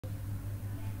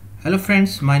Hello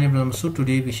friends, my name is Masood.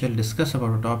 Today we shall discuss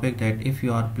about a topic that if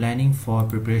you are planning for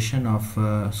preparation of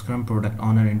Scrum Product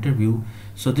Owner interview,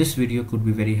 so this video could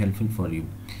be very helpful for you.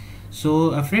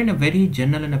 So a friend, a very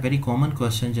general and a very common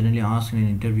question generally asked in an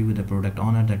interview with a product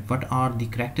owner, that what are the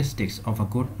characteristics of a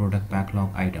good product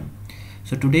backlog item.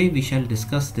 So today we shall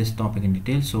discuss this topic in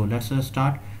detail. So let's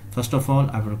start. First of all,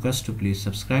 I would request to please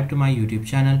subscribe to my YouTube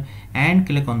channel and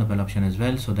click on the bell option as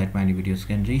well, so that my videos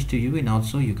can reach to you, and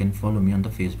also you can follow me on the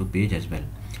Facebook page as well.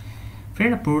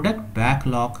 Friend, a product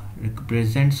backlog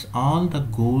represents all the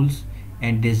goals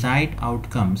and desired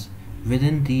outcomes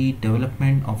within the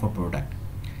development of a product.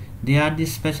 They are the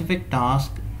specific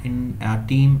tasks in a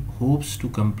team hopes to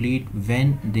complete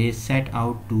when they set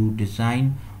out to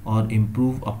design or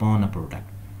improve upon a product.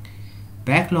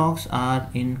 Backlogs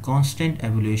are in constant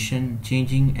evolution,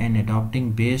 changing and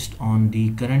adapting based on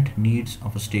the current needs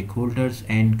of stakeholders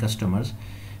and customers.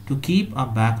 To keep a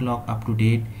backlog up to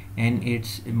date and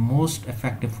its most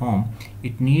effective form,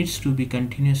 it needs to be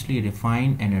continuously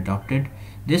refined and adopted.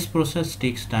 This process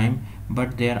takes time,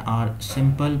 but there are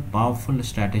simple, powerful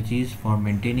strategies for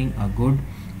maintaining a good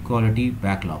quality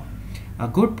backlog. A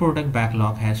good product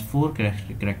backlog has four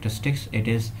characteristics. It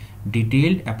is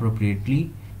detailed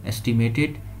appropriately,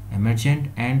 estimated, emergent,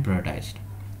 and prioritized.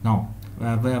 Now,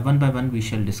 one by one we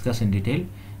shall discuss in detail.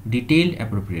 Detailed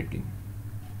appropriately.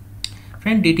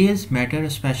 Friend, details matter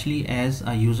especially as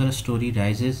a user story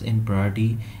rises in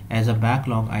priority. As a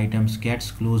backlog items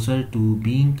gets closer to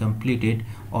being completed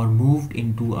or moved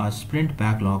into a sprint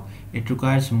backlog, it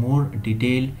requires more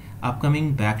detail.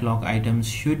 Upcoming backlog items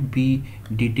should be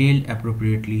detailed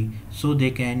appropriately so they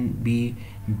can be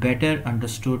better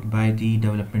understood by the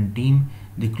development team.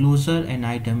 The closer an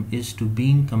item is to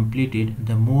being completed,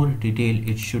 the more detail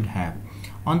it should have.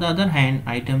 On the other hand,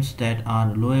 items that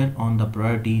are lower on the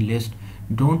priority list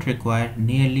don't require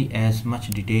nearly as much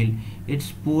detail.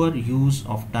 It's poor use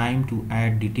of time to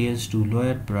add details to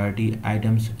lower priority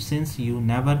items, since you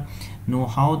never know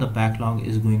how the backlog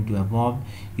is going to evolve.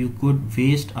 You could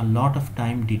waste a lot of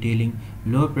time detailing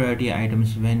low priority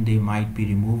items when they might be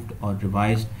removed or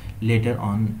revised later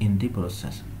on in the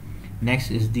process.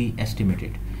 Next is the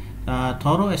estimated.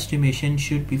 Thorough estimation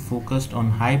should be focused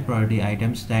on high priority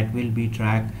items that will be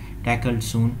tackled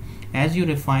soon. As you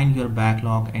refine your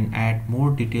backlog and add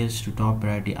more details to top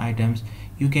priority items,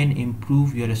 you can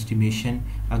improve your estimation.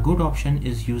 A good option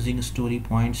is using story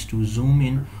points to zoom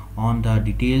in on the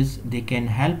details. They can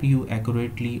help you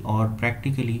accurately or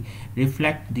practically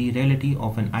reflect the reality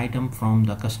of an item from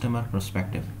the customer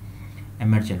perspective.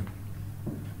 Emergent.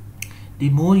 The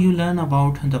more you learn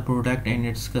about the product and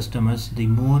its customers, the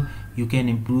more you can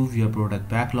improve your product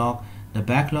backlog. The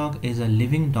backlog is a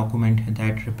living document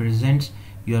that represents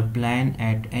your plan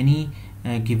at any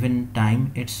given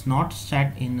time. It's not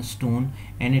set in stone,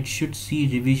 and it should see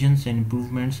revisions and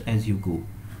improvements as you go.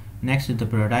 Next is the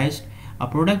prioritized. A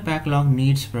product backlog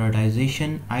needs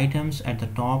prioritization. Items at the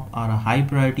top are a high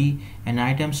priority and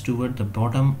items toward the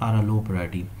bottom are a low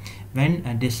priority.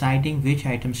 When deciding which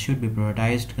items should be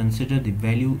prioritized, consider the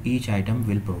value each item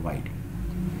will provide.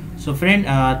 So friend,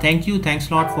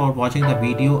 thanks a lot for watching the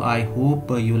video. I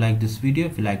hope you like this video.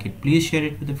 If you like it, please share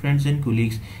it with your friends and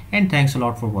colleagues, and thanks a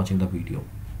lot for watching the video.